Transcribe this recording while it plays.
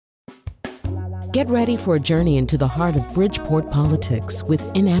Get ready for a journey into the heart of Bridgeport politics with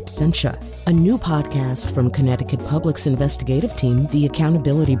In Absentia, a new podcast from Connecticut Public's investigative team, The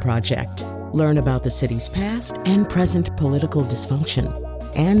Accountability Project. Learn about the city's past and present political dysfunction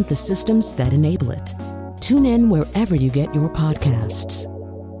and the systems that enable it. Tune in wherever you get your podcasts.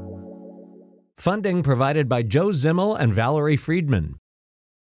 Funding provided by Joe Zimmel and Valerie Friedman.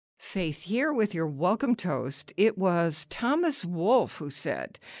 Faith here with your welcome toast. It was Thomas Wolfe who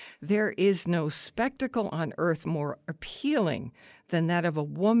said, "There is no spectacle on earth more appealing than that of a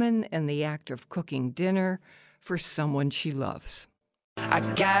woman in the act of cooking dinner for someone she loves." I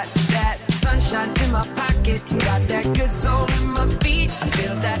got that sunshine in my pocket, got that good soul in my feet. I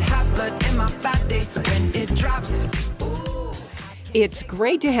feel that hot blood in my body when it drops. It's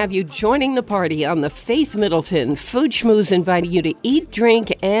great to have you joining the party on the Faith Middleton Food Schmooze, inviting you to eat,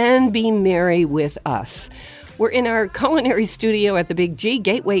 drink, and be merry with us. We're in our culinary studio at the Big G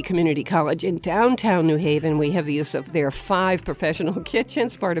Gateway Community College in downtown New Haven. We have the use of their 5 professional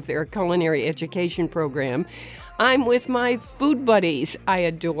kitchens, part of their culinary education program. I'm with my food buddies I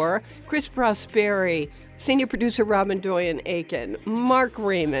adore, Chris Prosperi, senior producer Robin Doyen-Aiken, Mark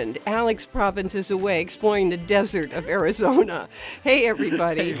Raymond. Alex Province is away exploring the desert of Arizona. Hey,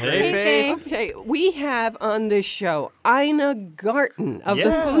 everybody. Hey, Faith. Okay, we have on this show Ina Garten of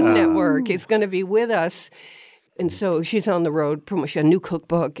the Food Network is going to be with us. And so she's on the road promoting a new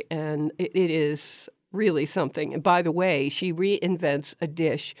cookbook, and it is really something. And by the way, she reinvents a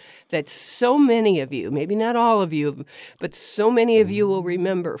dish that so many of you, maybe not all of you, but so many of you will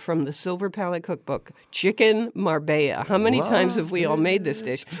remember from the Silver Palette Cookbook, chicken marbella. How many times have we all made this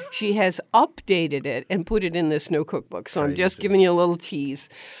dish? She has updated it and put it in this new cookbook. So I'm just giving you a little tease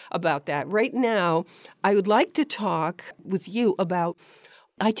about that. Right now, I would like to talk with you about,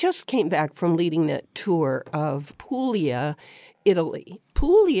 I just came back from leading that tour of Puglia, Italy.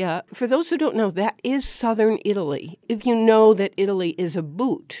 Puglia, for those who don't know, that is southern Italy. If you know that Italy is a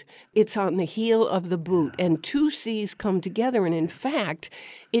boot, it's on the heel of the boot, and 2 seas come together. And in fact,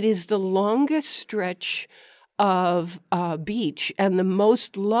 it is the longest stretch of beach and the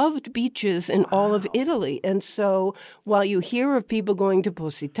most loved beaches in all of Italy. And so while you hear of people going to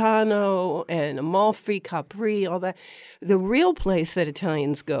Positano and Amalfi, Capri, all that, the real place that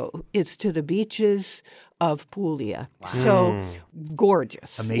Italians go is to the beaches of Puglia. So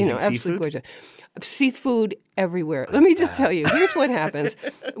gorgeous. Amazing absolutely seafood? gorgeous. Seafood everywhere. Let me just tell you, here's what happens.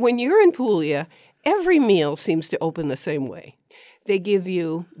 When you're in Puglia, every meal seems to open the same way. They give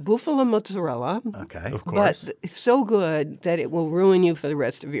you buffalo mozzarella, Okay. Of course. but it's so good that it will ruin you for the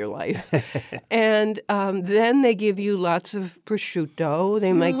rest of your life. And then they give you lots of prosciutto.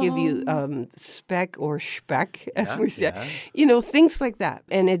 They might give you speck or speck, as we say. Things like that.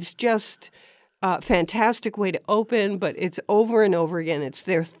 And it's just a fantastic way to open, but it's over and over again. It's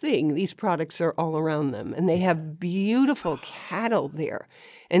their thing. These products are all around them. And they have beautiful cattle there.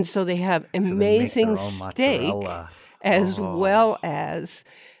 And so they have amazing steak as well as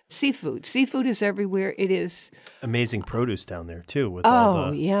seafood. Seafood is everywhere. It is Amazing produce down there, too, with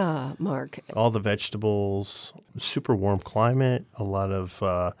Mark. all the vegetables, super warm climate, a lot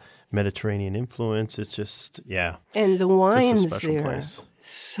of Mediterranean influence. It's just, And the wines just a special there, place.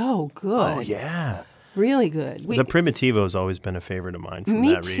 so good. Oh, yeah. Really good. The Primitivo has always been a favorite of mine from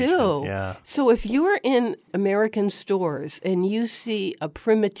Me that region. too. Yeah. So if you're in American stores and you see a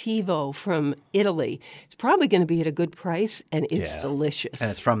Primitivo from Italy, it's probably going to be at a good price, and it's delicious. And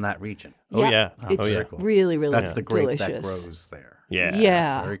it's from that region. Oh, yeah. It's very cool. really, really That's the grape delicious. that grows there. Yeah.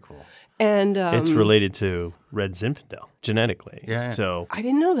 Yeah. Very cool. And It's related to Red Zinfandel genetically. Yeah. So I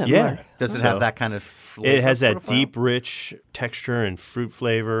didn't know that, Yeah. Mark. Does it So have that kind of flavor it has that profile? deep, rich texture and fruit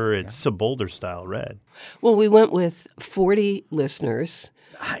flavor. It's a Boulder-style red. Well, we went with 40 listeners.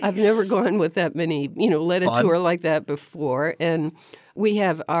 Nice. I've never gone with that many, led a Fun. tour like that before. And we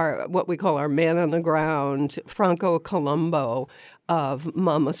have what we call our man on the ground, Franco Colombo of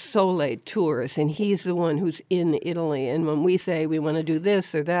Mama Sole Tours. And he's the one who's in Italy. And when we say we want to do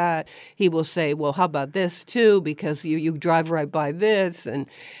this or that, he will say, well, how about this too? Because you drive right by this. And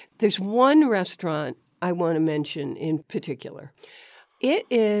there's one restaurant I want to mention in particular. It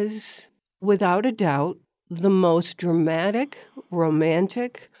is, without a doubt, the most dramatic,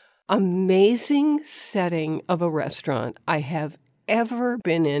 romantic, amazing setting of a restaurant I have ever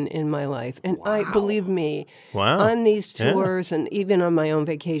been in my life. And I believe me, on these tours and even on my own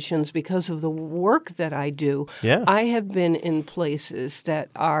vacations, because of the work that I do, I have been in places that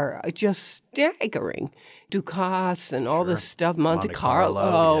are just staggering. Ducasse and all this stuff, Monte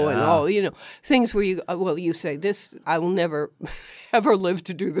Carlo and all, things where you say, this, I will never ever live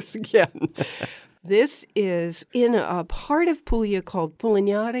to do this again. This is in a part of Puglia called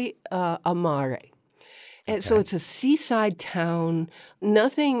Pulignare a Mare. And so it's a seaside town,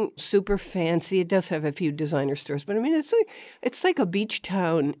 nothing super fancy. It does have a few designer stores, but I mean, it's like a beach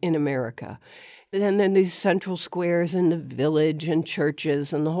town in America. And then these central squares in the village and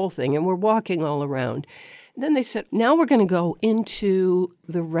churches and the whole thing. And we're walking all around. Then they said, now we're going to go into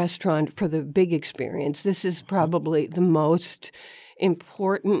the restaurant for the big experience. This is probably the most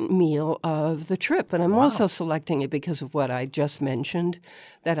important meal of the trip. And I'm also selecting it because of what I just mentioned,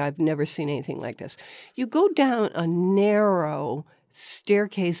 that I've never seen anything like this. You go down a narrow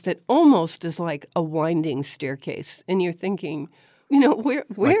staircase that almost is like a winding staircase. And you're thinking, where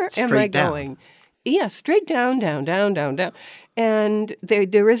am I going? Yeah, straight down, down, down, down, down. And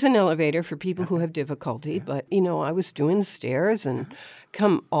there is an elevator for people who have difficulty. But, I was doing the stairs and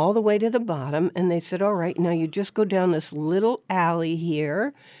come all the way to the bottom. And they said, all right, now you just go down this little alley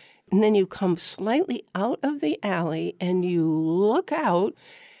here. And then you come slightly out of the alley and you look out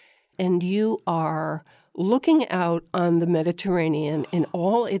and you are looking out on the Mediterranean in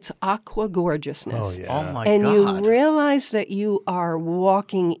all its aqua gorgeousness. Oh, yeah. Oh, my And God. you realize that you are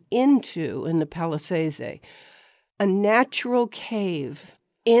walking into, in the Palisades, a natural cave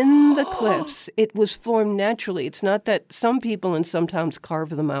in the cliffs. It was formed naturally. It's not that some people and some towns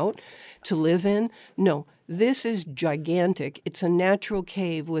carve them out to live in. No, this is gigantic. It's a natural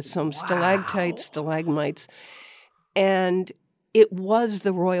cave with some stalactites, stalagmites, and it was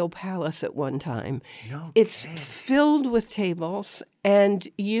the royal palace at one time. It's filled with tables, and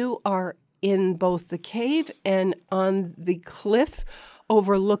you are in both the cave and on the cliff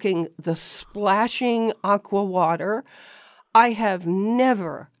overlooking the splashing aqua water. I have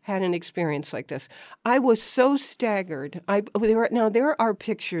never had an experience like this. I was so staggered. There are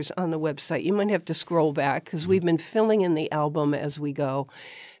pictures on the website. You might have to scroll back because we've been filling in the album as we go.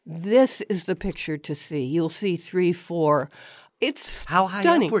 This is the picture to see. You'll see 3, 4. It's How high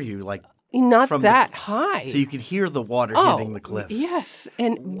stunning. up were you? Like Not from that high. So you could hear the water hitting the cliffs. Yes,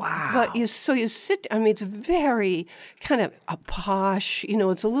 and Wow. But you sit. I mean, it's very kind of a posh.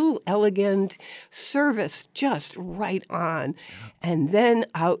 It's a little elegant service, just right on, and then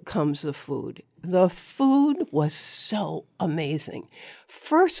out comes the food. The food was so amazing.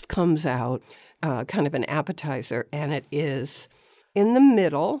 First comes out kind of an appetizer, and it is. In the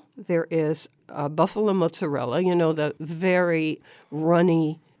middle, there is buffalo mozzarella, the very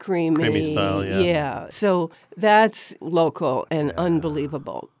runny, creamy style, yeah. Yeah, so that's local and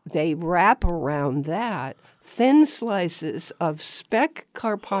unbelievable. They wrap around that thin slices of speck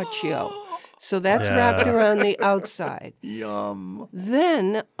carpaccio. So that's wrapped around the outside. Yum.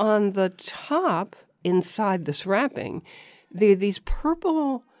 Then on the top, inside this wrapping, there are these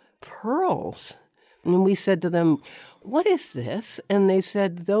purple pearls. And we said to them, what is this? And they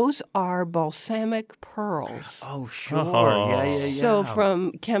said, those are balsamic pearls. Oh, sure. Oh. Yeah. So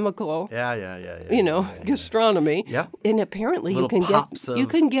from chemical, Yeah. gastronomy. Yeah. And apparently Little you pops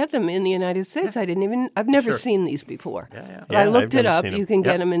can of- get them in the United States. I've never seen these before. Yeah. But I Yeah, looked I've it never up. seen You 'em. can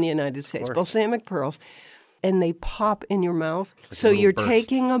get Yep. them in the United States. course. Balsamic pearls. And they pop in your mouth. So little you're burst.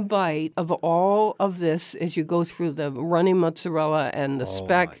 taking a bite of all of this as you go through the runny mozzarella and the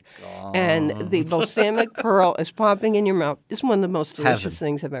speck. And the balsamic pearl is popping in your mouth. It's one of the most delicious Heaven.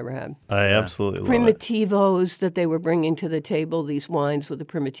 things I've ever had. I absolutely love it. Primitivos that they were bringing to the table, these wines with the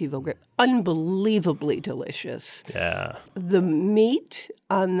Primitivo grape, unbelievably delicious. Yeah. The meat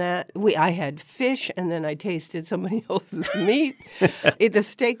on that, I had fish and then I tasted somebody else's meat. The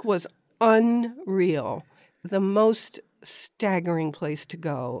steak was unreal. The most staggering place to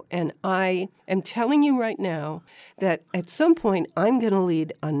go. And I am telling you right now that at some point I'm going to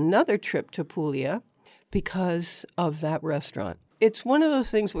lead another trip to Puglia because of that restaurant. It's one of those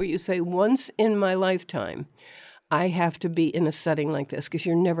things where you say, once in my lifetime, I have to be in a setting like this because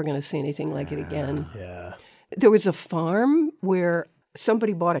you're never going to see anything like it again. Yeah. There was a farm where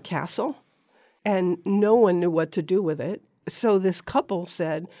somebody bought a castle and no one knew what to do with it. So this couple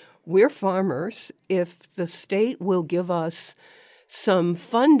said, we're farmers. If the state will give us some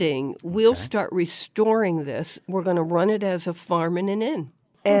funding, we'll start restoring this. We're going to run it as a farm and an inn.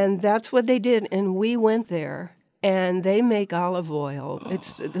 And that's what they did. And we went there, and they make olive oil.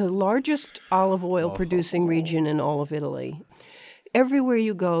 It's the largest olive oil producing region in all of Italy. Everywhere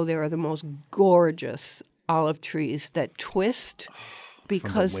you go, there are the most gorgeous olive trees that twist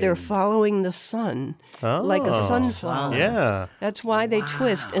because they're following the sun, like a sunflower. Yeah. That's why they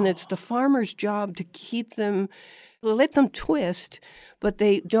twist, and it's the farmer's job to keep them, let them twist, but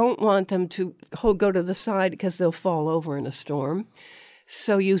they don't want them to go to the side because they'll fall over in a storm.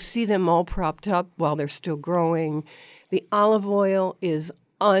 So you see them all propped up while they're still growing. The olive oil is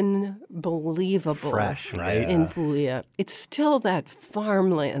unbelievable. Fresh, right? In Puglia. It's still that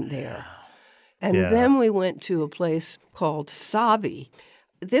farmland there. And Yeah. then we went to a place called Savi.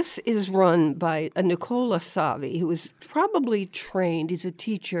 This is run by a Nicola Savi, who is probably trained. He's a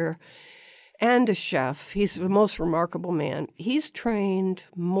teacher and a chef. He's the most remarkable man. He's trained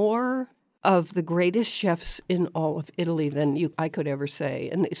more of the greatest chefs in all of Italy than I could ever say.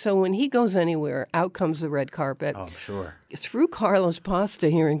 And so when he goes anywhere, out comes the red carpet. Oh, sure. Through Carlos Pasta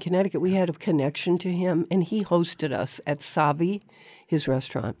here in Connecticut, we had a connection to him, and he hosted us at Savi, his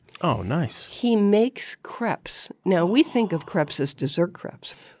restaurant. Oh, nice. He makes crepes. Now, we think of crepes as dessert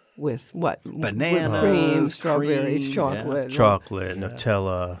crepes with what? Bananas, Whipped cream, strawberries, cream, chocolate. Chocolate,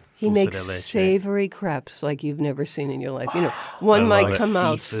 Nutella. He dulce makes de leche. savory crepes like you've never seen in your life. You know, one I might love it. come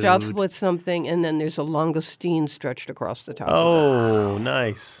out Seafood. stuffed with something, and then there's a langoustine stretched across the top of it. Oh,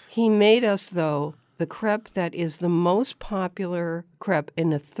 nice. He made us, though, the crepe that is the most popular crepe in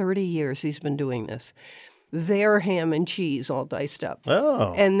the 30 years he's been doing this. Their ham and cheese all diced up.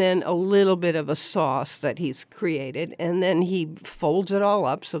 Oh. And then a little bit of a sauce that he's created. And then he folds it all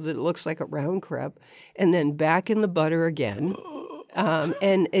up so that it looks like a round crepe. And then back in the butter again.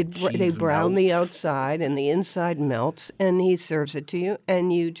 And they brown the melts. outside and the inside melts. And he serves it to you.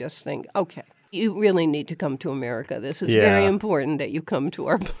 And you just think, okay, you really need to come to America. This is very Yeah. important that you come to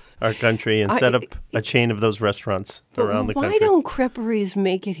our Country and set up a chain of those restaurants around the country. Why don't creperies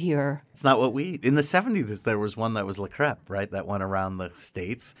make it here? It's not what we eat. In the 70s, there was one that was La Crepe, right? That went around the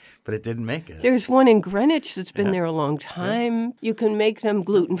States, but it didn't make it. There's one in Greenwich that's been there a long time. You can make them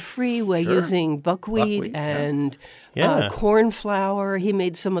gluten-free by using buckwheat and Yeah. corn flour. He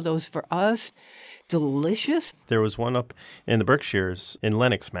made some of those for us. Delicious. There was one up in the Berkshires in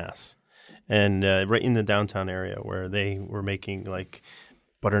Lenox, Mass. And right in the downtown area where they were making like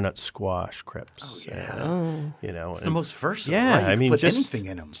butternut squash crepes. You know, It's the most versatile. Yeah, right? You I mean, put just- anything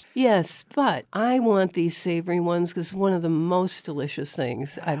in them. Yes, but I want these savory ones because one of the most delicious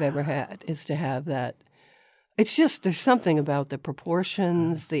things I've ever had is to have that. It's just, there's something about the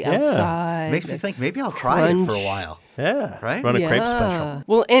proportions, the outside. Makes me the think maybe I'll try it for a crunch. while. yeah, Right? run a crepe special.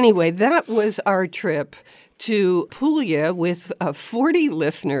 Well, anyway, that was our trip to Puglia with 40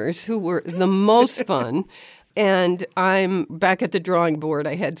 listeners who were the most fun. And I'm back at the drawing board.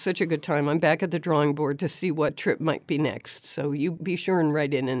 I had such a good time. I'm back at the drawing board to see what trip might be next. So you be sure and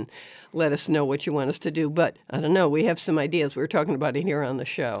write in and let us know what you want us to do. But I don't know. We have some ideas. We were talking about it here on the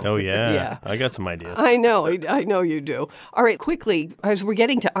show. Oh, yeah. Yeah. I got some ideas. I know you do. All right, quickly, as we're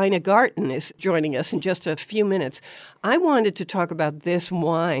getting to Ina Garten is joining us in just a few minutes, I wanted to talk about this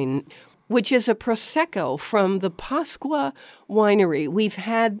wine, which is a Prosecco from the Pasqua Winery. We've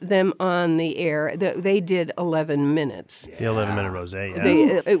had them on the air. They did 11 minutes, The 11-minute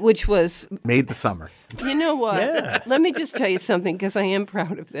rosé, yeah. which was, Made the summer. you know what? Let me just tell you something, because I am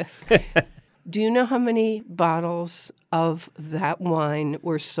proud of this. Do you know how many bottles of that wine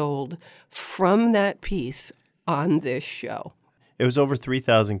were sold from that piece on this show? It was over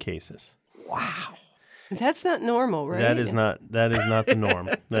 3,000 cases. Wow. That's not normal, right? That is not the norm.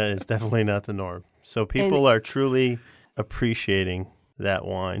 That is definitely not the norm. So people are truly appreciating that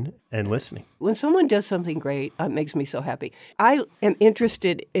wine and listening. When someone does something great, it makes me so happy. I am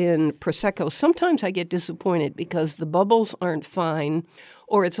interested in Prosecco. Sometimes I get disappointed because the bubbles aren't fine,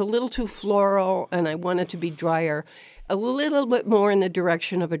 or it's a little too floral and I want it to be drier, a little bit more in the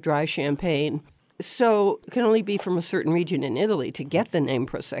direction of a dry champagne. So it can only be from a certain region in Italy to get the name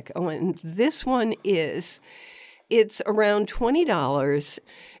Prosecco. And this one it's around $20.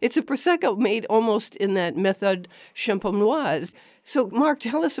 It's a Prosecco made almost in that method champenoise. So, Mark,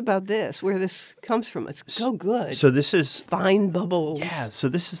 tell us about this, where this comes from. It's so good. So this is Fine bubbles. Yeah, so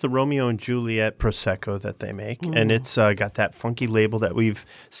this is the Romeo and Juliet Prosecco that they make, and it's got that funky label that we've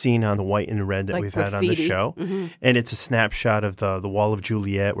seen on the white and red that Like we've had on the graffiti. show, and it's a snapshot of the Wall of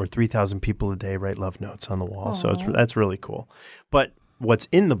Juliet, where 3,000 people a day write love notes on the wall. So that's really cool. But what's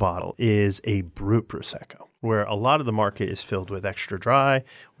in the bottle is a Brut Prosecco, where a lot of the market is filled with extra dry,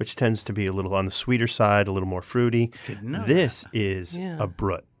 which tends to be a little on the sweeter side, a little more fruity. Didn't know This is a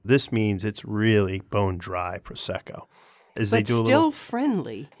Brut. This means it's really bone dry Prosecco. As But they do a still little.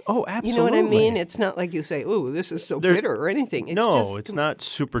 friendly. Oh, absolutely. You know what I mean? It's not like you say, "Oh, this is so bitter" or anything. It's No, just, it's not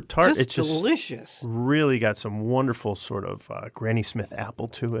super tart. Just It's just delicious. really got some wonderful sort of Granny Smith apple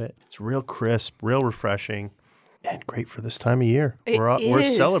to it. It's real crisp, real refreshing, and great for this time of year. We're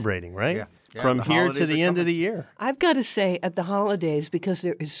is. celebrating, right? Yeah. Yeah, From the here to holidays the are end of coming. the year. I've got to say, at the holidays, because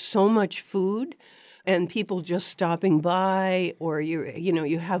there is so much food and people just stopping by, or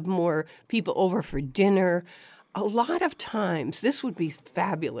you have more people over for dinner, a lot of times this would be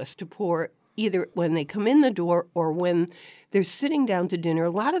fabulous to pour either when they come in the door or when they're sitting down to dinner. A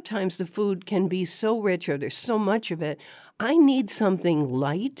lot of times the food can be so rich or there's so much of it. I need something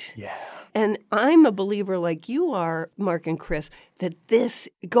light. Yeah. And I'm a believer like you are, Mark and Chris, that this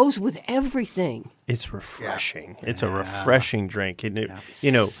goes with everything. It's refreshing. Yeah. It's a refreshing drink. And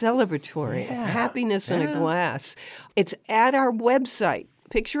Celebratory. Happiness in a glass. It's at our website.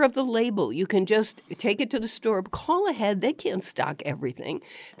 Picture of the label. You can just take it to the store, call ahead. They can't stock everything.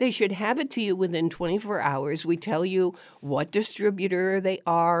 They should have it to you within 24 hours. We tell you what distributor they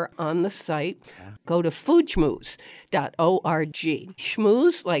are on the site. Go to foodschmooze.org.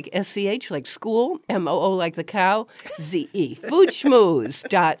 Schmooze, like S-C-H, like school, M-O-O, like the cow, Z-E.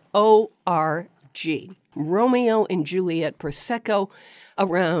 Foodschmooze.org. Romeo and Juliet Prosecco,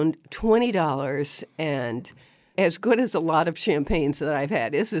 around $20, and as good as a lot of champagnes that I've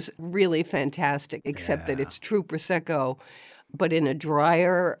had. This is really fantastic, except that it's true Prosecco, but in a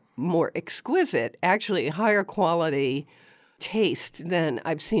drier, more exquisite, actually higher quality taste than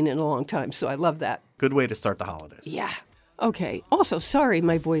I've seen in a long time. So I love that. Good way to start the holidays. Yeah. Okay. Also, sorry,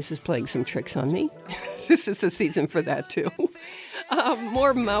 my voice is playing some tricks on me. This is the season for that, too.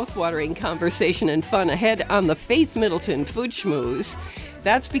 More mouth-watering conversation and fun ahead on the Faith Middleton Food Schmooze.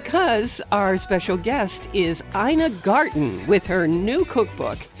 That's because our special guest is Ina Garten with her new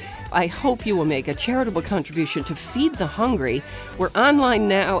cookbook. I hope you will make a charitable contribution to Feed the Hungry. We're online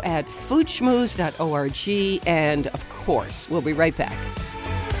now at foodschmooze.org, and of course, we'll be right back.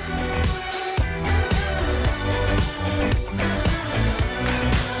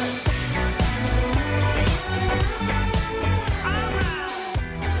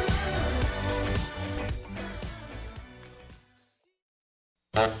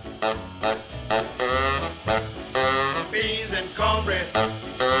 Beans and cornbread,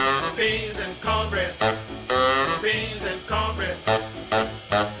 beans and cornbread, beans and cornbread.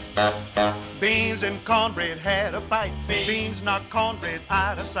 Beans and cornbread had a fight. Beans knocked cornbread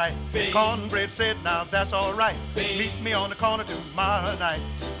out of sight. Cornbread said, now that's all right. Meet me on the corner tomorrow night.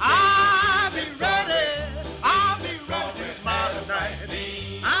 I'll be ready. I'll be ready tomorrow night.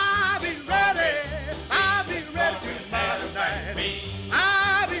 I'll be ready. I'll be ready tomorrow night.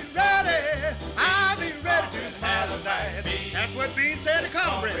 I'll be ready. I'll be ready tomorrow night. That's what Beans said to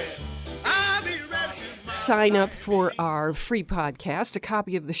cornbread. I'll be ready tomorrow. Sign up for our free podcast, a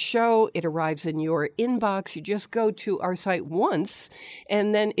copy of the show. It arrives in your inbox. You just go to our site once,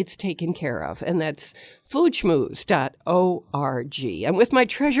 and then it's taken care of. And that's foodschmooze.org. I'm with my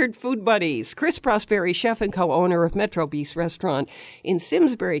treasured food buddies, Chris Prosperi, chef and co-owner of Metro Beast Restaurant in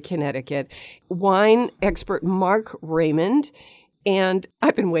Simsbury, Connecticut, wine expert Mark Raymond, and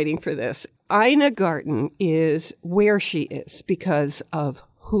I've been waiting for this. Ina Garten is where she is because of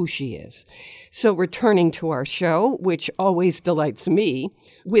who she is. So returning to our show, which always delights me,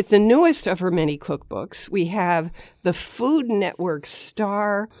 with the newest of her many cookbooks, we have the Food Network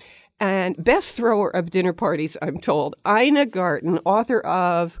star and best thrower of dinner parties, I'm told, Ina Garten, author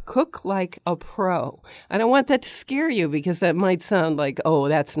of Cook Like a Pro. I don't want that to scare you because that might sound like, oh,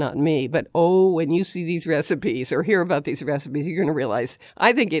 that's not me. But, oh, when you see these recipes or hear about these recipes, you're going to realize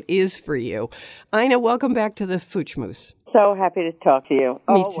I think it is for you. Ina, welcome back to the Food Schmooze. So happy to talk to you.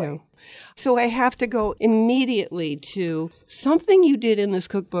 Me Always. too. So I have to go immediately to something you did in this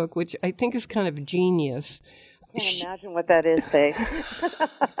cookbook, which I think is kind of genius. I can't imagine what that is, Faith.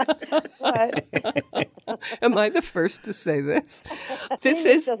 Am I the first to say this?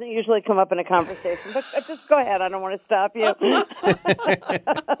 This doesn't usually come up in a conversation, but just go ahead. I don't want to stop you.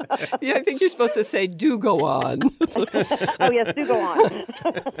 Yeah, I think you're supposed to say, do go on. Oh, yes, do go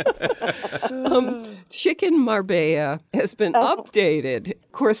on. Chicken Marbella has been updated.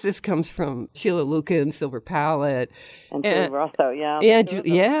 Of course, this comes from Sheila Lucan, Silver Palette. And Julie Rosso, yeah.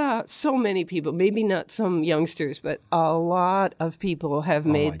 Yeah, so many people, maybe not some youngsters, but a lot of people have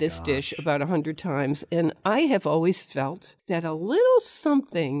made this dish about 100 times. And I have always felt that a little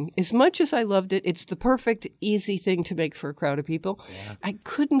something, as much as I loved it, it's the perfect, easy thing to make for a crowd of people. Yeah. I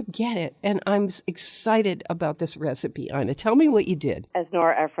couldn't get it. And I'm excited about this recipe, Ina. Tell me what you did. As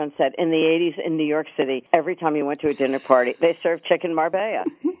Nora Ephron said, in the 80s in New York City, every time you went to a dinner party, they served chicken Marbella.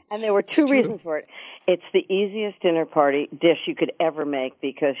 And there were two reasons for it. It's the easiest dinner party dish you could ever make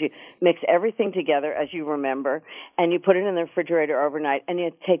because you mix everything together, as you remember, and you put it in the refrigerator overnight, and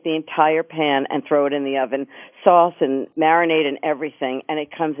you take the entire pan and throw it in the oven, sauce and marinade and everything, and it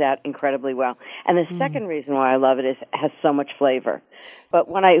comes out incredibly well. And the second reason why I love it is it has so much flavor. But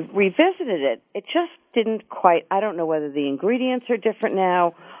when I revisited it, it just didn't quite, I don't know whether the ingredients are different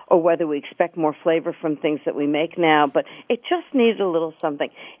now or whether we expect more flavor from things that we make now, but it just needed a little something.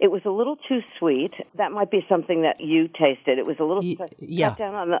 It was a little too sweet. That might be something that you tasted. It was a little cut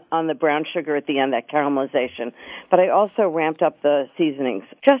down on the brown sugar at the end, that caramelization. But I also ramped up the seasonings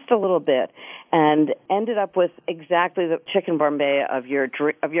just a little bit and ended up with exactly the chicken barbecue of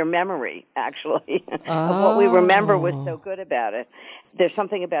your memory, actually, of what we remember was so good about it. There's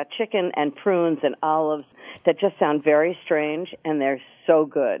something about chicken and prunes and olives that just sound very strange, and they're so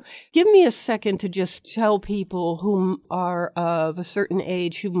good. Give me a second to just tell people who are of a certain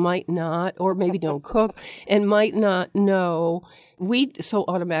age who might not, or maybe don't cook, and might not know. We so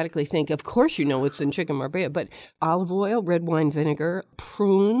automatically think, of course you know it's in chicken barbecue, but olive oil, red wine vinegar,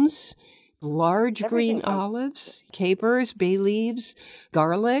 prunes, large green olives, capers, bay leaves,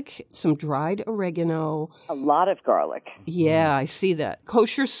 garlic, some dried oregano. A lot of garlic. Yeah, I see that.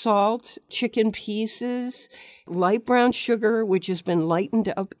 Kosher salt, chicken pieces, light brown sugar, which has been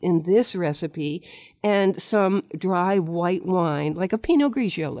lightened up in this recipe, and some dry white wine, like a Pinot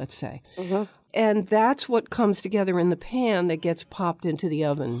Grigio, let's say. Mm-hmm. And that's what comes together in the pan that gets popped into the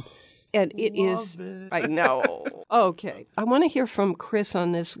oven. And I know. Okay. I want to hear from Chris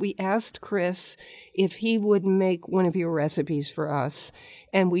on this. We asked Chris if he would make one of your recipes for us.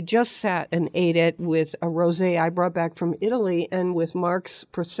 And we just sat and ate it with a rosé I brought back from Italy and with Mark's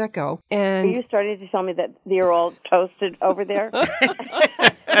Prosecco. And are you starting to tell me that you're all toasted over there?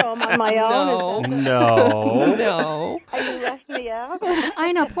 So I'm on my own? No. Are you left me out?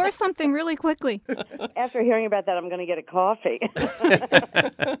 I know. Pour something really quickly. After hearing about that, I'm going to get a coffee.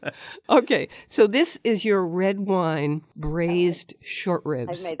 Okay. So this is your red wine braised short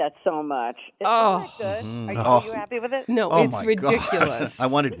ribs. I've made that so much. It's so good. Mm-hmm. Are you happy with it? No, it's ridiculous. I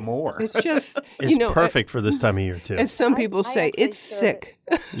wanted more. It's just, it's perfect for this time of year, too. As some people say, it's sick.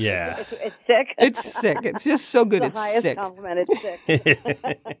 Yeah. It's sick? It's sick. It's just so good. It's the highest sick. compliment. It's sick.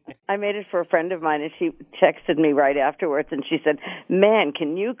 I made it for a friend of mine, and she texted me right afterwards, and she said, "Man,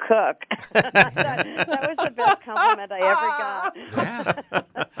 can you cook?" that was the best compliment I ever got.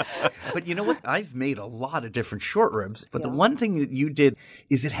 Yeah. But you know what? I've made a lot of different short ribs, but the one thing that you did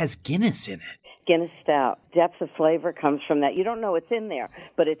is it has Guinness in it. Guinness Stout. Depth of flavor comes from that. You don't know what's in there,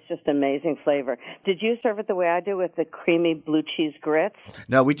 but it's just amazing flavor. Did you serve it the way I do with the creamy blue cheese grits?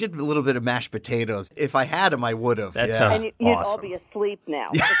 No, we did a little bit of mashed potatoes. If I had them, I would have. That sounds and you'd all be asleep now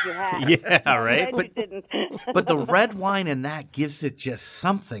if you had. Yeah, right? But you didn't. But the red wine in that gives it just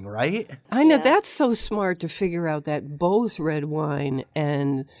something, right? I know. That's so smart to figure out that both red wine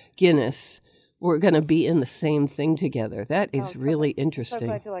and Guinness we're going to be in the same thing together. That is really interesting. So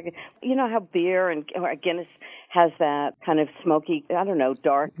glad you like it. You know how beer and Guinness has that kind of smoky, I don't know,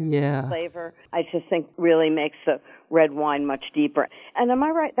 dark flavor? I just think really makes the red wine much deeper. And am I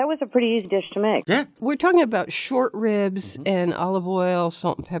right? That was a pretty easy dish to make. Yeah. We're talking about short ribs and olive oil,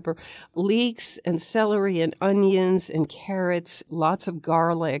 salt and pepper, leeks and celery and onions and carrots, lots of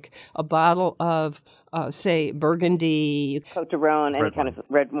garlic, a bottle of, say, Burgundy. Cote de Rhone, any kind of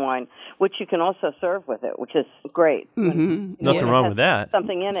red wine, which you can also serve with it, which is great. Mm-hmm. Nothing wrong with that.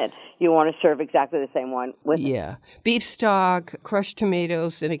 Something in it. You want to serve exactly the same wine with it. Yeah. Beef stock, crushed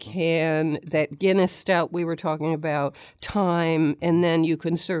tomatoes in a can, that Guinness stout we were talking about, thyme, and then you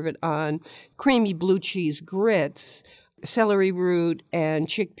can serve it on creamy blue cheese grits, celery root, and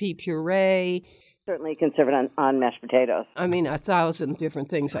chickpea puree. Certainly you can serve it on mashed potatoes. I mean, 1,000 different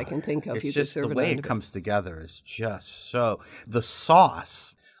things I can think of. It's you just can serve the way it it comes together is just so. The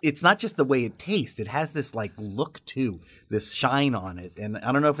sauce, it's not just the way it tastes. It has this like look to this shine on it. And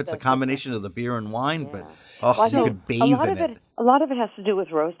I don't know if it's a combination of the beer and wine, but you could bathe in it. A lot of it has to do with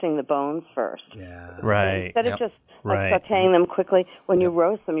roasting the bones first. Yeah. Right. Instead of just sauteing them quickly, when you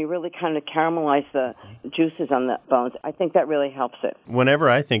roast them, you really kind of caramelize the juices on the bones. I think that really helps it. Whenever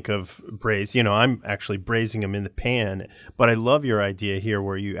I think of braise, I'm actually braising them in the pan, but I love your idea here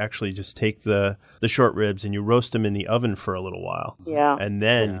where you actually just take the short ribs and you roast them in the oven for a little while. Yeah. And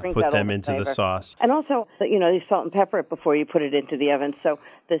then put them into the sauce. And also, you salt and pepper it before you put it into the oven, so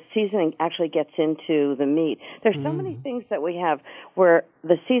the seasoning actually gets into the meat. There's so many things that we have where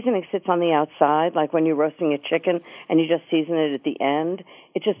the seasoning sits on the outside, like when you're roasting a chicken and you just season it at the end.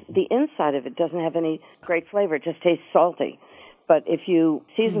 The inside of it doesn't have any great flavor. It just tastes salty. But if you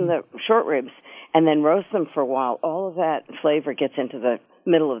season the short ribs and then roast them for a while, all of that flavor gets into the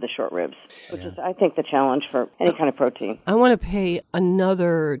middle of the short ribs, which is, I think, the challenge for any kind of protein. I want to pay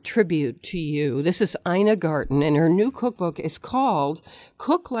another tribute to you. This is Ina Garten, and her new cookbook is called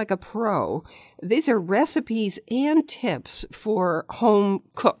Cook Like a Pro. These are recipes and tips for home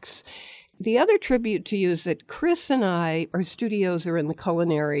cooks. The other tribute to you is that Chris and I, our studios are in the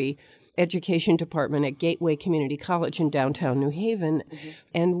culinary education department at Gateway Community College in downtown New Haven.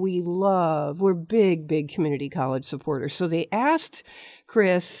 And we're big community college supporters. So they asked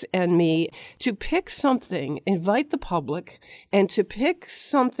Chris and me to pick something, invite the public, and to pick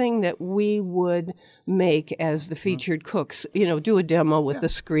something that we would make as the featured cooks, do a demo with the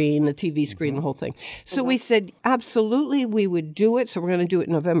screen, the TV screen, the whole thing. So we said, absolutely, we would do it. So we're going to do it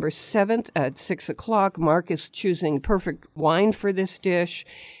November 7th at 6 o'clock. Mark is choosing perfect wine for this dish.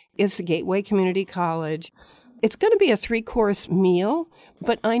 It's a Gateway Community College. It's going to be a 3-course meal,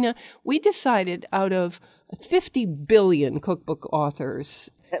 but Ina, we decided out of 50 billion cookbook authors,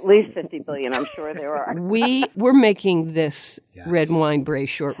 at least 50 billion, I'm sure there are. we're making this red wine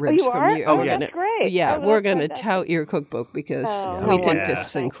braised short ribs from you. Oh, yeah. That's great. Yeah, Oh, we're going to tout your cookbook because we think this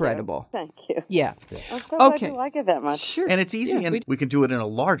is incredible. Thank you. Yeah. I'm so glad you like it that much. Sure. And it's easy, and we can do it in a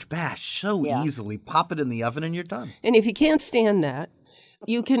large batch so easily. Pop it in the oven and you're done. And if you can't stand that,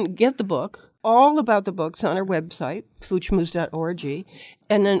 you can get the book, all about the books on our website, foodschmooze.org.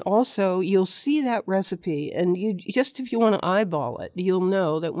 And then also you'll see that recipe. And if you want to eyeball it, you'll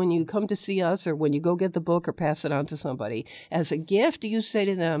know that when you come to see us or when you go get the book or pass it on to somebody, as a gift, you say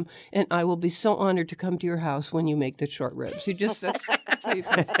to them, and I will be so honored to come to your house when you make the short ribs. That's how you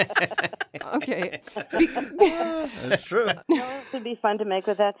feel. Okay. That's true. It would be fun to make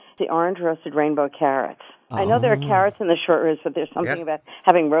with that, the orange roasted rainbow carrots. I know there are carrots in the short ribs, but there's something about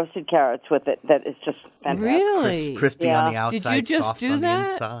having roasted carrots with it that is just fantastic. Really? Crispy on the outside, Did you just soft do on that?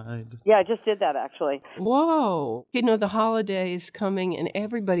 the inside. Yeah, I just did that, actually. Whoa. The holidays coming, and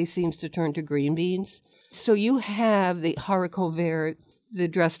everybody seems to turn to green beans. So you have the haricot vert, the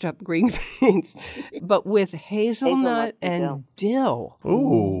dressed up green beans, but with hazelnut and dill.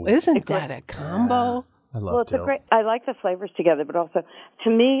 Ooh. Isn't that a combo? I love dill. I like the flavors together, but also, to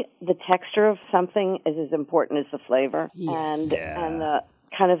me, the texture of something is as important as the flavor. Yes. And the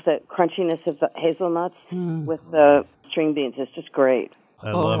kind of the crunchiness of the hazelnuts with the string beans is just great.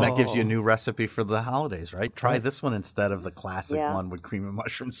 I love that. Gives you a new recipe for the holidays, right? Try this one instead of the classic one with cream and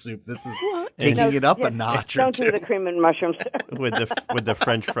mushroom soup. This is taking it up a notch or Don't two. do the cream and mushroom soup. with the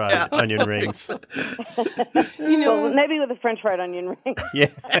French fried onion rings. Well, maybe with a French fried onion ring. Yeah.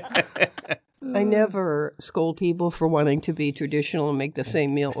 I never scold people for wanting to be traditional and make the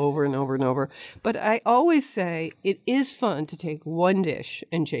same meal over and over and over. But I always say it is fun to take one dish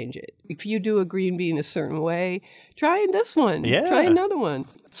and change it. If you do a green bean a certain way, try this one. Yeah. Try another one.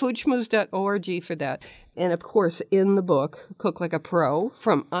 Foodschmooze.org for that. And, of course, in the book, Cook Like a Pro,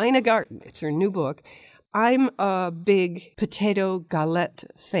 from Ina Garten. It's her new book. I'm a big potato galette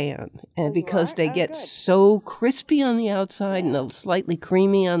fan, and because they get so crispy on the outside and slightly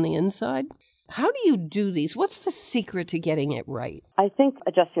creamy on the inside. How do you do these? What's the secret to getting it right? I think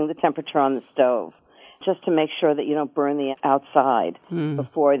adjusting the temperature on the stove, just to make sure that you don't burn the outside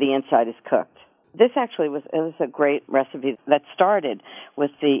before the inside is cooked. This actually was a great recipe that started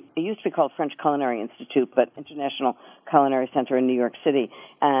with it used to be called French Culinary Institute, but International Culinary Center in New York City.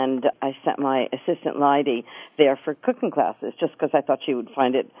 And I sent my assistant, Lydie, there for cooking classes just because I thought she would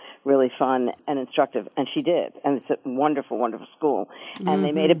find it really fun and instructive. And she did. And it's a wonderful, wonderful school. And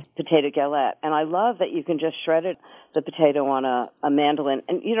they made a potato galette. And I love that you can just shred the potato on a mandolin.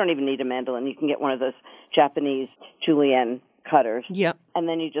 And you don't even need a mandolin. You can get one of those Japanese julienne cutters. Yep. And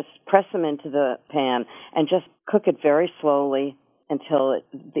then you just press them into the pan and just cook it very slowly until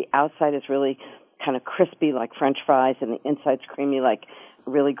the outside is really kind of crispy like French fries and the inside's creamy like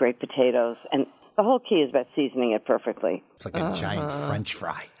really great potatoes. And the whole key is about seasoning it perfectly. It's like a giant French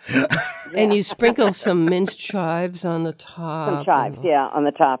fry. And you sprinkle some minced chives on the top. Some chives, on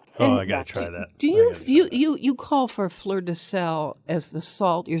the top. Oh, I got to try that. Do you call for fleur de sel as the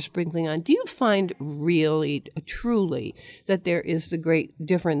salt you're sprinkling on? Do you find really, truly, that there is the great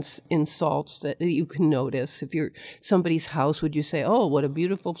difference in salts that you can notice? If you're somebody's house, would you say, oh, what a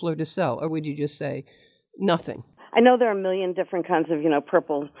beautiful fleur de sel? Or would you just say, nothing? I know there are a million different kinds of,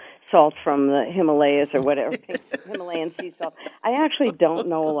 purple salt from the Himalayas or whatever, Himalayan sea salt. I actually don't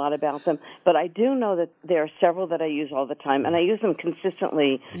know a lot about them, but I do know that there are several that I use all the time, and I use them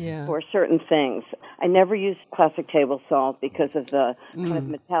consistently for certain things. I never use classic table salt because of the kind of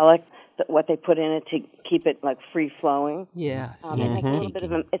metallic, what they put in it to keep it like free-flowing. Yeah. It's a little bit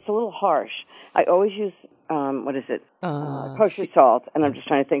it's a little harsh. I always use, kosher salt, and I'm just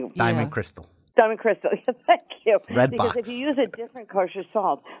trying to think of Diamond Crystal. Diamond Crystal, thank you. Red because box. If you use a different kosher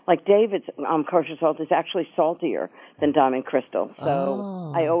salt, like David's kosher salt is actually saltier than Diamond Crystal.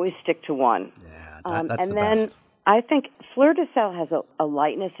 So I always stick to one. Yeah, that's and the then best. I think fleur de sel has a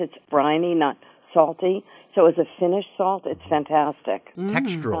lightness. It's briny, not salty. So as a finished salt, it's fantastic.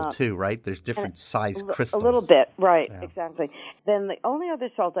 Textural, too, right? There's different size crystals. A little bit, right, Yeah. exactly. Then the only other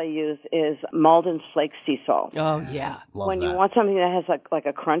salt I use is Malden's Flake Sea Salt. Oh, yeah. Love When that. you want something that has like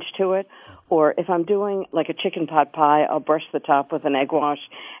a crunch to it, or if I'm doing like a chicken pot pie, I'll brush the top with an egg wash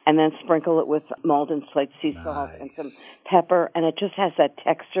and then sprinkle it with Malden's Flake Sea Salt and some pepper, and it just has that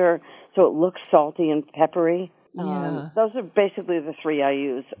texture, so it looks salty and peppery. Yeah. Those are basically the three I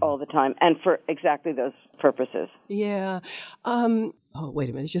use all the time, and for exactly those purposes. Yeah. Oh, wait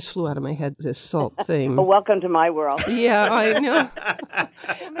a minute. It just flew out of my head, this salt thing. Well, welcome to my world. Yeah, I know.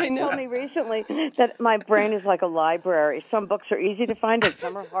 Somebody told me recently that my brain is like a library. Some books are easy to find and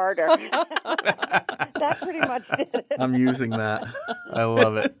some are harder. That pretty much did it. I'm using that. I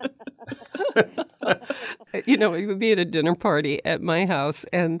love it. You know, we would be at a dinner party at my house,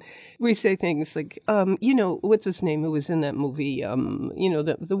 and we say things like, what's his name who was in that movie?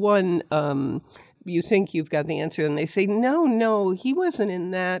 The one, you think you've got the answer, and they say, no, he wasn't in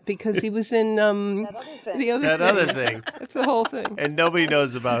that because he was in That other thing. That's the whole thing. And nobody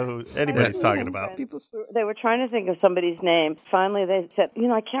knows about who anybody's talking about. They were trying to think of somebody's name. Finally, they said,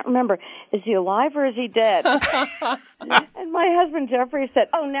 I can't remember. Is he alive or is he dead? And my husband, Jeffrey, said,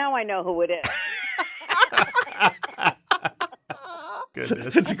 oh, now I know who it is.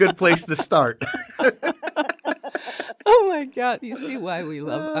 Goodness. It's a good place to start. Oh, my God. You see why we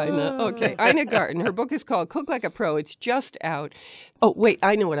love Ina. Okay, Ina Garten. Her book is called Cook Like a Pro. It's just out. Oh, wait,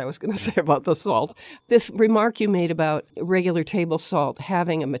 I know what I was going to say about the salt. This remark you made about regular table salt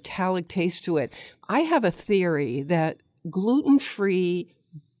having a metallic taste to it. I have a theory that gluten-free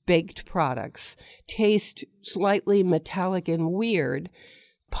baked products taste slightly metallic and weird,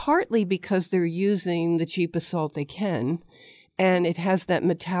 partly because they're using the cheapest salt they can. And it has that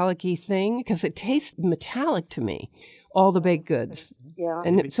metallic-y thing because it tastes metallic to me, all the baked goods. Yeah.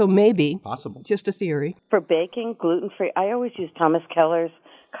 And so maybe, Possible. just a theory. For baking, gluten-free, I always use Thomas Keller's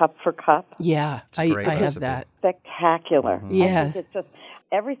Cup for Cup. Yeah, a I great have recipe. that. Spectacular. Yeah. I think it's just,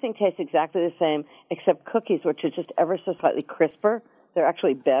 everything tastes exactly the same except cookies, which are just ever so slightly crisper. They're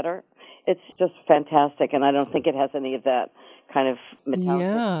actually better. It's just fantastic, and I don't think it has any of that kind of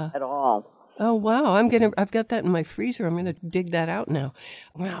metallic at all. Oh, wow. I've got that in my freezer. I'm going to dig that out now.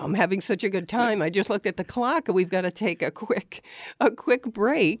 Wow, I'm having such a good time. I just looked at the clock and we've got to take a quick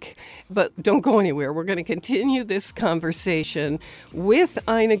break, but don't go anywhere. We're going to continue this conversation with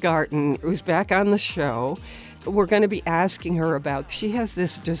Ina Garten, who's back on the show. We're going to be asking her about, she has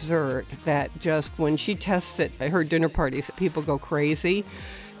this dessert that just, when she tests it at her dinner parties, people go crazy.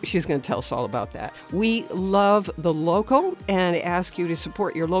 She's going to tell us all about that. We love the local and ask you to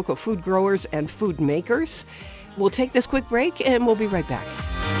support your local food growers and food makers. We'll take this quick break and we'll be right back.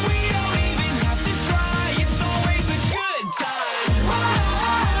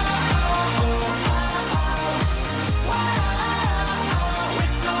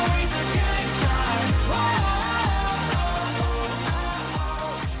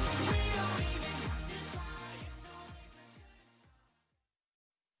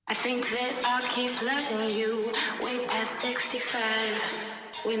 I think that I'll keep loving you way past 65.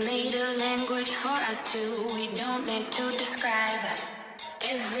 We need a language for us two. We don't need to describe.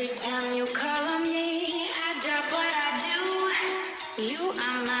 Every time you call on me, I drop what I do. You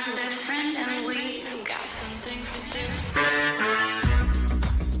are my best friend and we've got some things to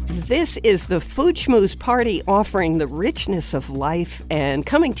do. This is the Food Schmooze Party, offering the richness of life and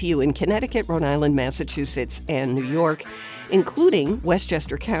coming to you in Connecticut, Rhode Island, Massachusetts, and New York, including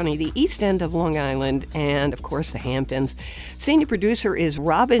Westchester County, the east end of Long Island, and, of course, the Hamptons. Senior producer is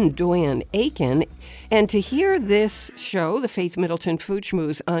Robin Doyen-Aiken. And to hear this show, the Faith Middleton Food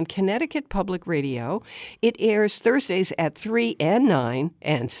Schmooze, on Connecticut Public Radio, it airs Thursdays at 3 and 9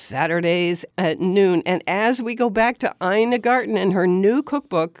 and Saturdays at noon. And as we go back to Ina Garten and her new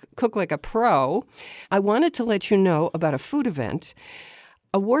cookbook, Cook Like a Pro, I wanted to let you know about a food event.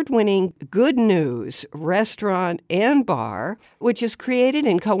 Award-winning Good News Restaurant and Bar, which is created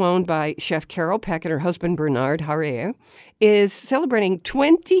and co-owned by Chef Carol Peck and her husband Bernard Harrier, is celebrating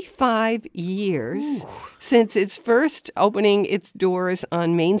 25 years since its first opening its doors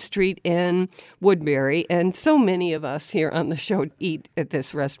on Main Street in Woodbury. And so many of us here on the show eat at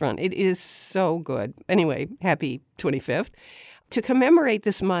this restaurant. It is so good. Anyway, happy 25th. To commemorate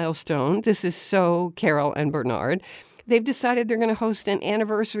this milestone, this is so Carol and Bernard, they've decided they're going to host an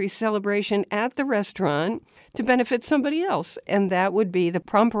anniversary celebration at the restaurant to benefit somebody else, and that would be the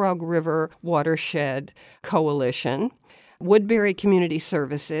Pomperaug River Watershed Coalition. Woodbury Community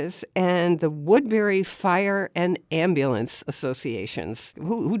Services, and the Woodbury Fire and Ambulance Associations.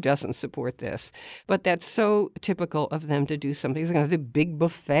 Who doesn't support this? But that's so typical of them to do something. They're going to have a big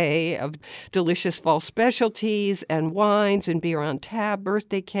buffet of delicious fall specialties and wines and beer on tap,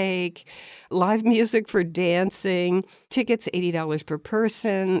 birthday cake, live music for dancing, tickets $80 per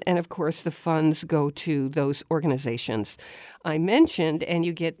person, and of course the funds go to those organizations I mentioned, and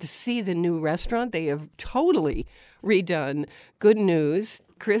you get to see the new restaurant. They have totally redone. Good news.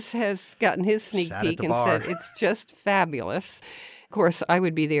 Chris has gotten his sneak peek and said it's just fabulous. Of course, I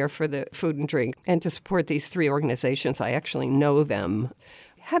would be there for the food and drink and to support these three organizations. I actually know them.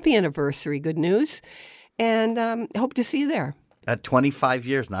 Happy anniversary, good news, and hope to see you there. At 25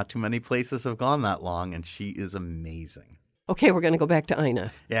 years, not too many places have gone that long, and she is amazing. Okay, we're going to go back to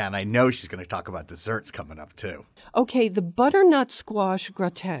Ina. Yeah, and I know she's going to talk about desserts coming up, too. Okay, the butternut squash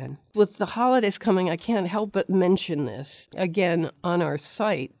gratin. With the holidays coming, I can't help but mention this again on our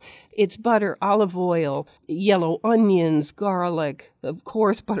site. It's butter, olive oil, yellow onions, garlic, of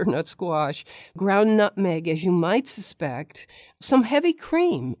course, butternut squash, ground nutmeg, as you might suspect, some heavy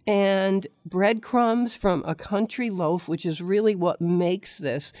cream, and breadcrumbs from a country loaf, which is really what makes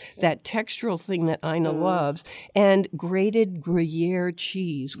this, that textural thing that Ina loves, and grated Gruyere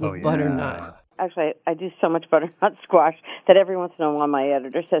cheese with butternut. Actually, I do so much butternut squash that every once in a while my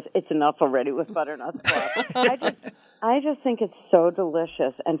editor says it's enough already with butternut squash. I just think it's so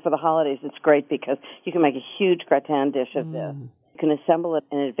delicious, and for the holidays it's great because you can make a huge gratin dish of this. You can assemble it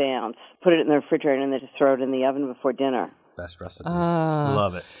in advance, put it in the refrigerator, and then just throw it in the oven before dinner. Best recipes.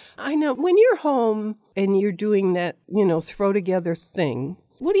 Love it. I know. When you're home and you're doing that, throw together thing,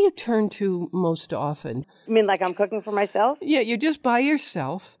 what do you turn to most often? You mean like I'm cooking for myself? Yeah, you're just by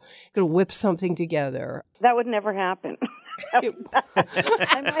yourself, going to whip something together. That would never happen. I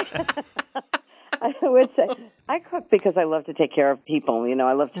would say I cook because I love to take care of people.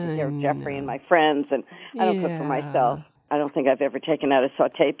 I love to take care of Jeffrey and my friends, and I don't cook for myself. I don't think I've ever taken out a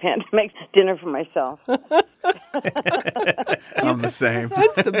saute pan to make dinner for myself. I'm the same.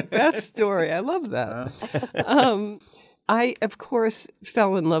 That's the best story. I love that. I, of course,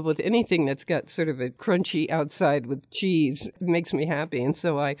 fell in love with anything that's got sort of a crunchy outside with cheese. It makes me happy. And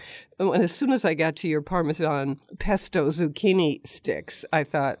so as soon as I got to your Parmesan pesto zucchini sticks, I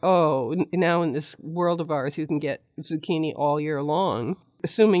thought, now in this world of ours, you can get zucchini all year long,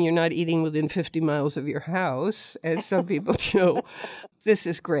 assuming you're not eating within 50 miles of your house, as some people do. This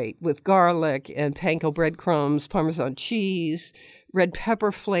is great with garlic and panko breadcrumbs, Parmesan cheese, red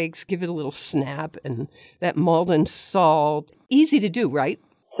pepper flakes, give it a little snap, and that Malden salt. Easy to do, right?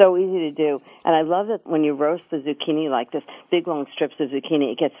 So easy to do. And I love that when you roast the zucchini like this, big long strips of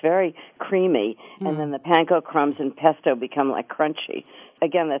zucchini, it gets very creamy, and then the panko crumbs and pesto become like crunchy.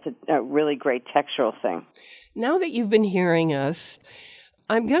 Again, that's a really great textural thing. Now that you've been hearing us,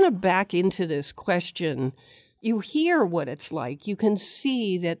 I'm going to back into this question. You hear what it's like. You can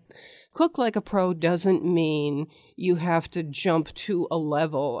see that cook like a pro doesn't mean you have to jump to a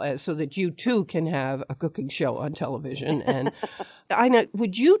level so that you too can have a cooking show on television. And Ina,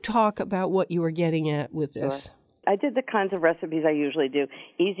 would you talk about what you were getting at with this? Sure. I did the kinds of recipes I usually do,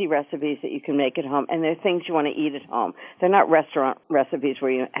 easy recipes that you can make at home, and they're things you want to eat at home. They're not restaurant recipes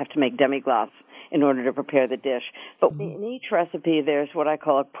where you have to make demi-glace in order to prepare the dish. But in each recipe, there's what I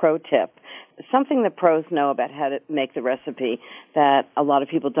call a pro tip, something the pros know about how to make the recipe that a lot of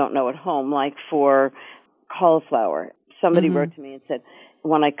people don't know at home, like for cauliflower. Somebody wrote to me and said,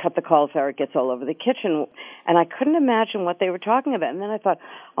 when I cut the cauliflower, it gets all over the kitchen. And I couldn't imagine what they were talking about. And then I thought,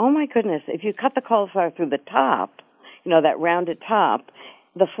 oh, my goodness, if you cut the cauliflower through the top, that rounded top,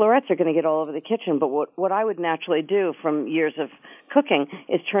 the florets are going to get all over the kitchen. But what I would naturally do from years of cooking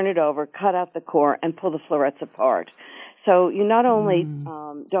is turn it over, cut out the core, and pull the florets apart. So you not only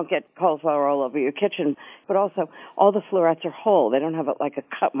don't get cauliflower all over your kitchen, but also all the florets are whole. They don't have like a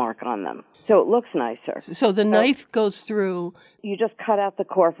cut mark on them. So it looks nicer. So the knife goes through... You just cut out the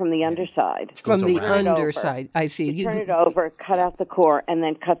core from the underside. From the underside, I see. You turn it over, cut out the core, and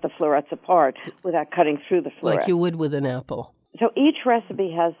then cut the florets apart without cutting through the florets. Like you would with an apple. So each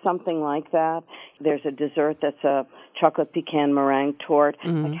recipe has something like that. There's a dessert that's a chocolate pecan meringue torte,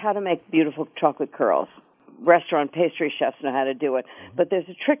 like how to make beautiful chocolate curls. Restaurant pastry chefs know how to do it, but there's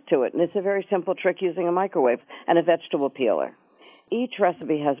a trick to it, and it's a very simple trick using a microwave and a vegetable peeler. Each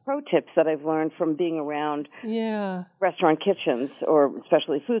recipe has pro tips that I've learned from being around restaurant kitchens, or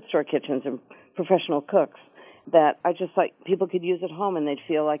especially food store kitchens and professional cooks, that I just like people could use at home and they'd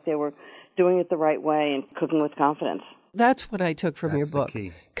feel like they were doing it the right way and cooking with confidence. That's what I took from your book. The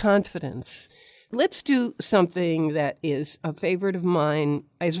key. Confidence. Let's do something that is a favorite of mine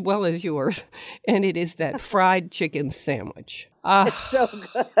as well as yours, and it is that fried chicken sandwich. It's so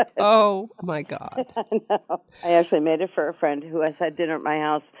good. Oh, my God. I know. I actually made it for a friend who has had dinner at my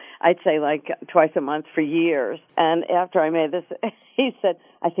house, I'd say like twice a month for years. And after I made this, he said,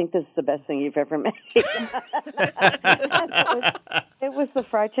 I think this is the best thing you've ever made. It was the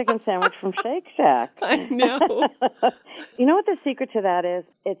fried chicken sandwich from Shake Shack. I know. You know what the secret to that is?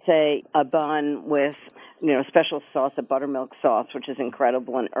 It's a bun with, special sauce, a buttermilk sauce, which is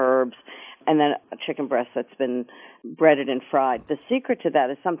incredible, and herbs, and then a chicken breast that's been breaded and fried. The secret to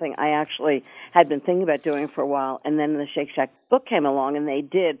that is something I actually had been thinking about doing for a while, and then the Shake Shack book came along, and they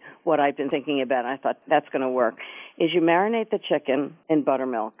did what I've been thinking about, and I thought, that's going to work, is you marinate the chicken in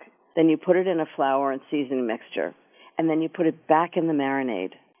buttermilk, then you put it in a flour and seasoning mixture, and then you put it back in the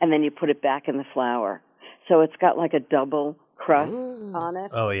marinade, and then you put it back in the flour. So it's got like a double crust on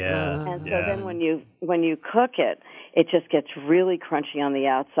it. Oh, yeah. And so then when you cook it, it just gets really crunchy on the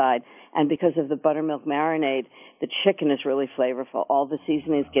outside. And because of the buttermilk marinade, the chicken is really flavorful. All the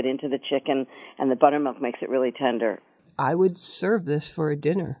seasonings get into the chicken, and the buttermilk makes it really tender. I would serve this for a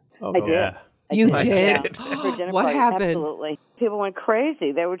dinner. Oh, I did. yeah. You I did? For a dinner What party. happened? Absolutely. People went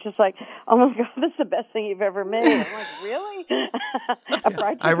crazy. They were just like, oh, my God, this is the best thing you've ever made. I'm like, really? A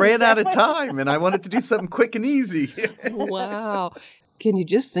fried I chicken ran out of sandwich? time, and I wanted to do something quick and easy. Wow. Can you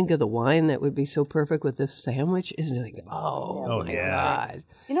just think of the wine that would be so perfect with this sandwich? Isn't it like, oh my God.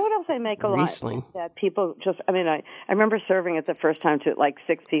 You know what else I make a lot? Riesling. That people just, I remember serving it the first time to like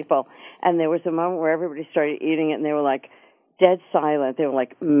 6 people, and there was a moment where everybody started eating it, and they were like dead silent. They were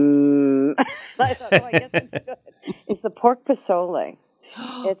like, I thought, I guess it's good. It's the pork pasole.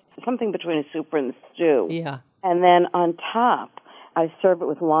 It's something between a soup and a stew. Yeah. And then on top, I serve it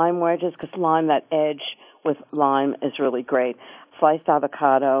with lime wedges, because that edge with lime is really great. Sliced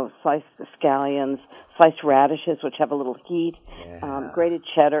avocado, sliced scallions, sliced radishes, which have a little heat, grated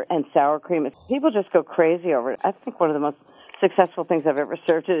cheddar, and sour cream. People just go crazy over it. I think one of the most successful things I've ever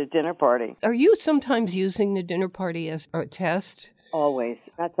served at a dinner party. Are you sometimes using the dinner party as a test? Always.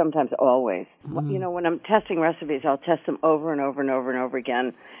 Not sometimes, always. When I'm testing recipes, I'll test them over and over and over and over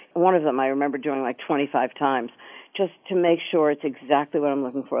again. One of them I remember doing like 25 times, just to make sure it's exactly what I'm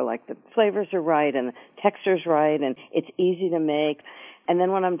looking for, like the flavors are right and the texture's right and it's easy to make. And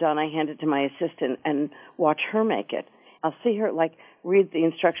then when I'm done, I hand it to my assistant and watch her make it. I'll see her read the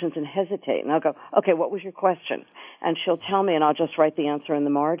instructions and hesitate, and I'll go, okay, what was your question? And she'll tell me, and I'll just write the answer in the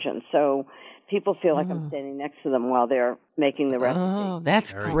margin. So people feel like I'm standing next to them while they're making the recipe. Oh,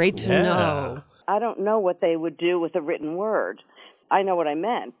 that's great to know. I don't know what they would do with a written word. I know what I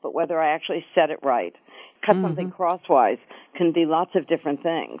meant, but whether I actually said it right, cut something crosswise, can be lots of different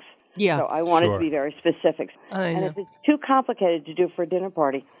things. Yeah. So I wanted to be very specific. I know. If it's too complicated to do for a dinner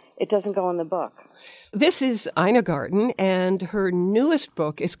party, it doesn't go in the book. This is Ina Garten, and her newest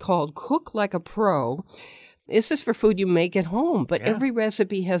book is called Cook Like a Pro. This is for food you make at home, but every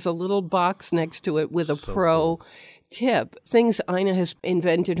recipe has a little box next to it with a pro tip. Things Ina has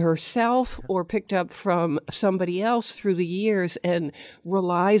invented herself or picked up from somebody else through the years and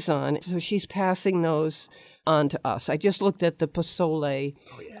relies on. So she's passing those on to us. I just looked at the pasole.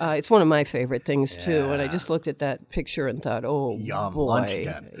 It's one of my favorite things, too. And I just looked at that picture and thought, oh, Yum, boy. lunch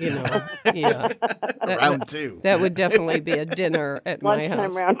again. Round two. That would definitely be a dinner at my house.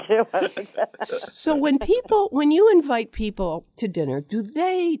 Lunchtime round two. I think that's So when you invite people to dinner, do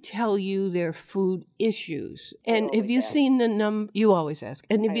they tell you their food issues? And have you seen the number? You always ask.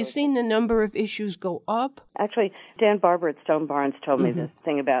 And have you seen the number of issues go up? Actually, Dan Barber at Stone Barns told me this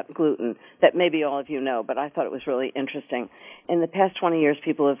thing about gluten that maybe all of you know, but I thought it was really interesting. In the past 20 years,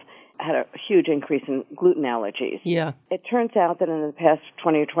 people have had a huge increase in gluten allergies. Yeah. It turns out that in the past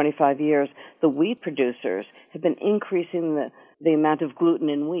 20 or 25 years, the wheat producers have been increasing the amount of gluten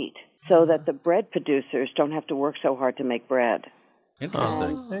in wheat so that the bread producers don't have to work so hard to make bread.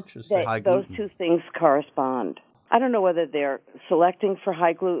 Interesting. Interesting. Those two things correspond. I don't know whether they're selecting for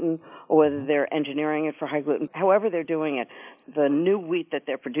high gluten or whether they're engineering it for high gluten. However they're doing it, the new wheat that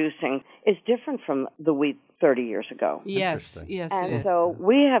they're producing is different from the wheat 30 years ago. Yes, yes. And so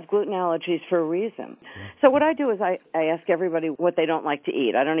we have gluten allergies for a reason. So what I do is I ask everybody what they don't like to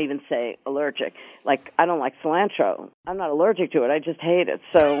eat. I don't even say allergic. Like, I don't like cilantro. I'm not allergic to it. I just hate it.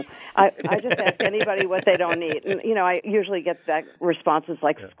 So I just ask anybody what they don't eat. And, I usually get back responses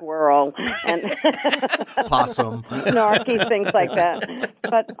like squirrel and possum, snarky, things like that.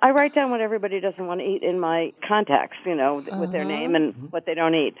 But I write down what everybody doesn't want to eat in my contacts, with their name and what they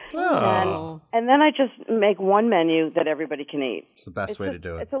don't eat. Oh. And then I just make one menu that everybody can eat. It's the best way to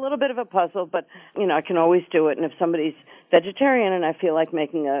do it. It's a little bit of a puzzle, but, I can always do it. And if somebody's vegetarian and I feel like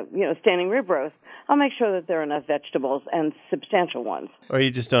making a, standing rib roast, I'll make sure that there are enough vegetables and substantial ones. Or you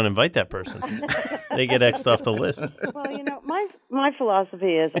just don't invite that person. They get X'd off the list. Well, my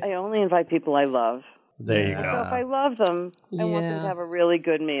philosophy is I only invite people I love. There you So go. if I love them, I want them to have a really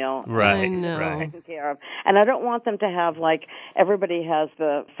good meal. Right, I know. Taken care of. And I don't want them to have, like, everybody has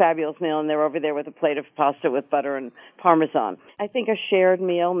the fabulous meal and they're over there with a plate of pasta with butter and Parmesan. I think a shared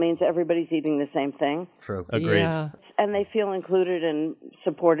meal means everybody's eating the same thing. True. Agreed. Yeah. And they feel included and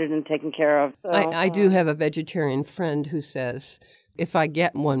supported and taken care of. So, I do have a vegetarian friend who says, if I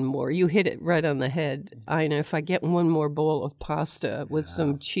get one more, you hit it right on the head, Ina, if I get one more bowl of pasta with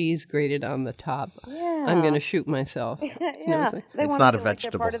some cheese grated on the top, I'm going to shoot myself. yeah. They It's want not to a feel like they're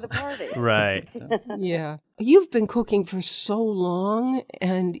vegetable. part of the party. Right. Yeah. You've been cooking for so long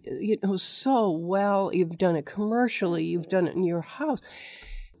and, so well. You've done it commercially. You've done it in your house.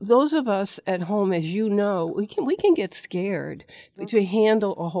 Those of us at home, as you know, we can get scared to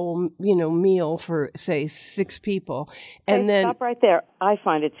handle a whole, meal for, say, 6 people. And then Stop right there. I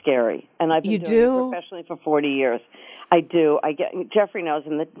find it scary. And I've been You doing do? it professionally for 40 years. I do. Jeffrey knows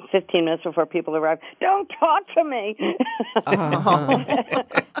in the 15 minutes before people arrive, don't talk to me.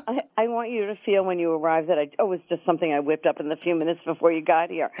 I want you to feel when you arrive that it was just something I whipped up in the few minutes before you got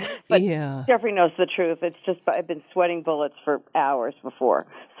here. But Yeah. Jeffrey knows the truth. It's just I've been sweating bullets for hours before.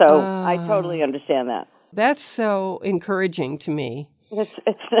 So I totally understand that. that's so encouraging to me.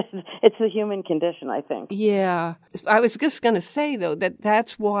 It's the human condition, I think. Yeah. I was just going to say, though,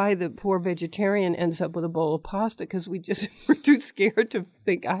 that's why the poor vegetarian ends up with a bowl of pasta, because we're too scared to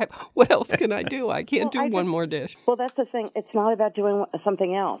think, what else can I do? I can't do one more dish. Well, that's the thing. It's not about doing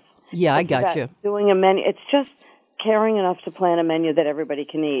something else. Yeah, I It's got about you. doing a menu. It's just caring enough to plan a menu that everybody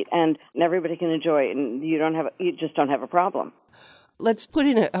can eat and everybody can enjoy it, and you just don't have a problem. Let's put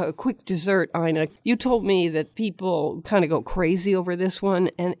in a quick dessert, Ina. You told me that people kind of go crazy over this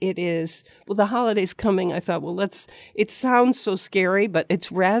one, and it is, the holidays coming. I thought, it sounds so scary, but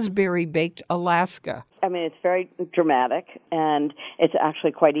it's raspberry baked Alaska. I mean, it's very dramatic, and it's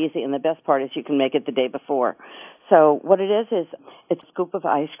actually quite easy, and the best part is you can make it the day before. So what it is it's a scoop of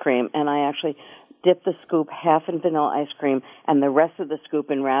ice cream, and I actually dip the scoop half in vanilla ice cream and the rest of the scoop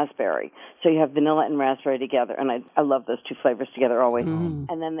in raspberry. So you have vanilla and raspberry together, and I love those two flavors together always.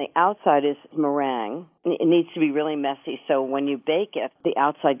 And then the outside is meringue. It needs to be really messy, so when you bake it, the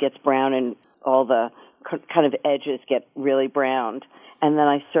outside gets brown and all the kind of edges get really browned. And then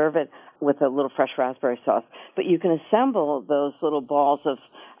I serve it with a little fresh raspberry sauce. But you can assemble those little balls of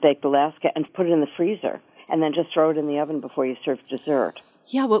baked Alaska and put it in the freezer, and then just throw it in the oven before you serve dessert.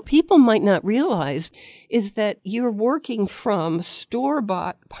 Yeah, what people might not realize is that you're working from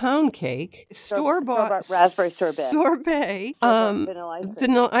store-bought pound cake, store-bought raspberry sorbet,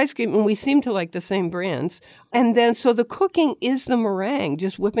 vanilla ice cream, and we seem to like the same brands. And then, so the cooking is the meringue,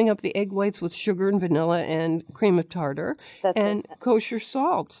 just whipping up the egg whites with sugar and vanilla and cream of tartar and kosher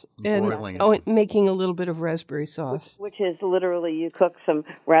salt, and and making a little bit of raspberry sauce. Which is literally you cook some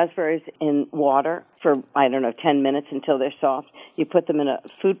raspberries in water for, 10 minutes until they're soft. You put them in a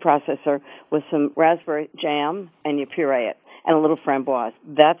food processor with some raspberry jam, and you puree it, and a little framboise.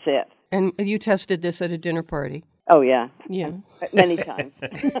 That's it. And you tested this at a dinner party? Oh, yeah. Yeah. Many times.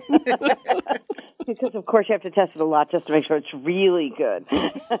 Because, of course, you have to test it a lot just to make sure it's really good.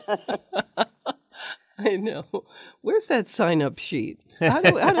 I know. Where's that sign-up sheet? How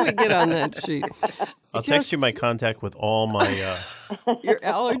do we get on that sheet? I'll text you my contact with all my your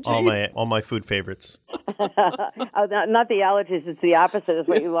allergies, all my food favorites. Not the allergies; it's the opposite. Is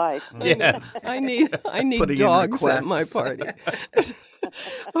what you like. Yes, I need Putting dogs at my party.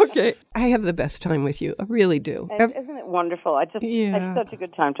 Okay, I have the best time with you. I really do. And isn't it wonderful? I had such a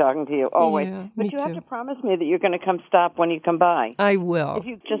good time talking to you always. Yeah, but you have to promise me that you're going to come stop when you come by. I will. If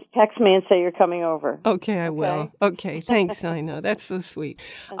you just text me and say you're coming over. Okay, I will. Okay, thanks, Ina. That's so sweet.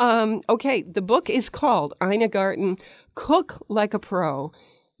 Okay, the book is called Ina Garten, Cook Like a Pro,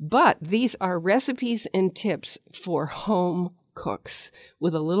 but these are recipes and tips for home cooks,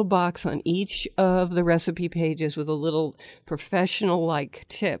 with a little box on each of the recipe pages with a little professional-like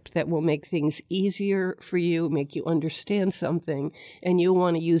tip that will make things easier for you, make you understand something, and you'll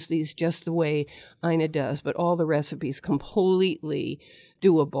want to use these just the way Ina does, but all the recipes completely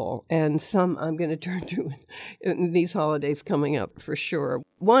doable, and some I'm going to turn to in these holidays coming up for sure.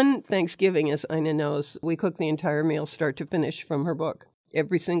 One Thanksgiving, as Ina knows, we cook the entire meal start to finish from her book.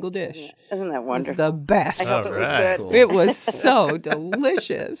 every single dish. Isn't that wonderful? The best. I hope it was right. good. Cool. It was so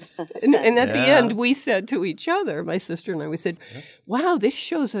delicious. And at the Yeah. end, we said to each other, my sister and I, we said, wow, this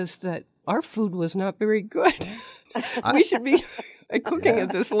shows us that our food was not very good. We should be cooking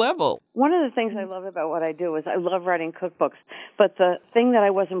at this level. One of the things I love about what I do is I love writing cookbooks, but the thing that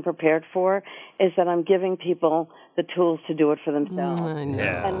I wasn't prepared for is that I'm giving people the tools to do it for themselves. I know.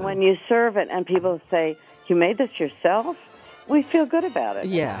 Yeah. And when you serve it and people say, you made this yourself, we feel good about it.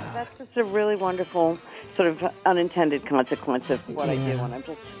 Yeah. That's just a really wonderful sort of unintended consequence of what I do, and I'm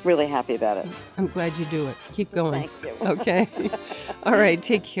just really happy about it. I'm glad you do it. Keep going. Thank you. Okay. All right.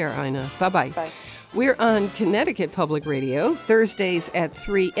 Take care, Ina. Bye-bye. Bye. We're on Connecticut Public Radio, Thursdays at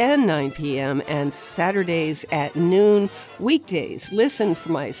 3 and 9 p.m. and Saturdays at noon. Weekdays, listen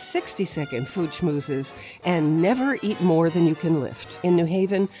for my 60-second food schmoozes and never eat more than you can lift. In New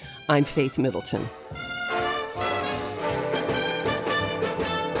Haven, I'm Faith Middleton.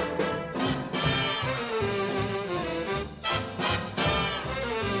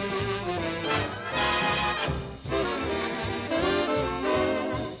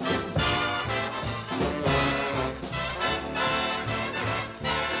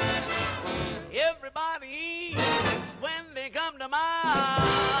 Everybody eats when they come to mind.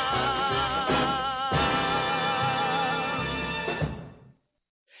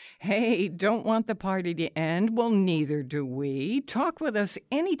 Hey, don't want the party to end? Well, neither do we. Talk with us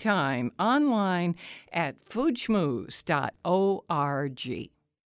anytime online at foodschmooze.org.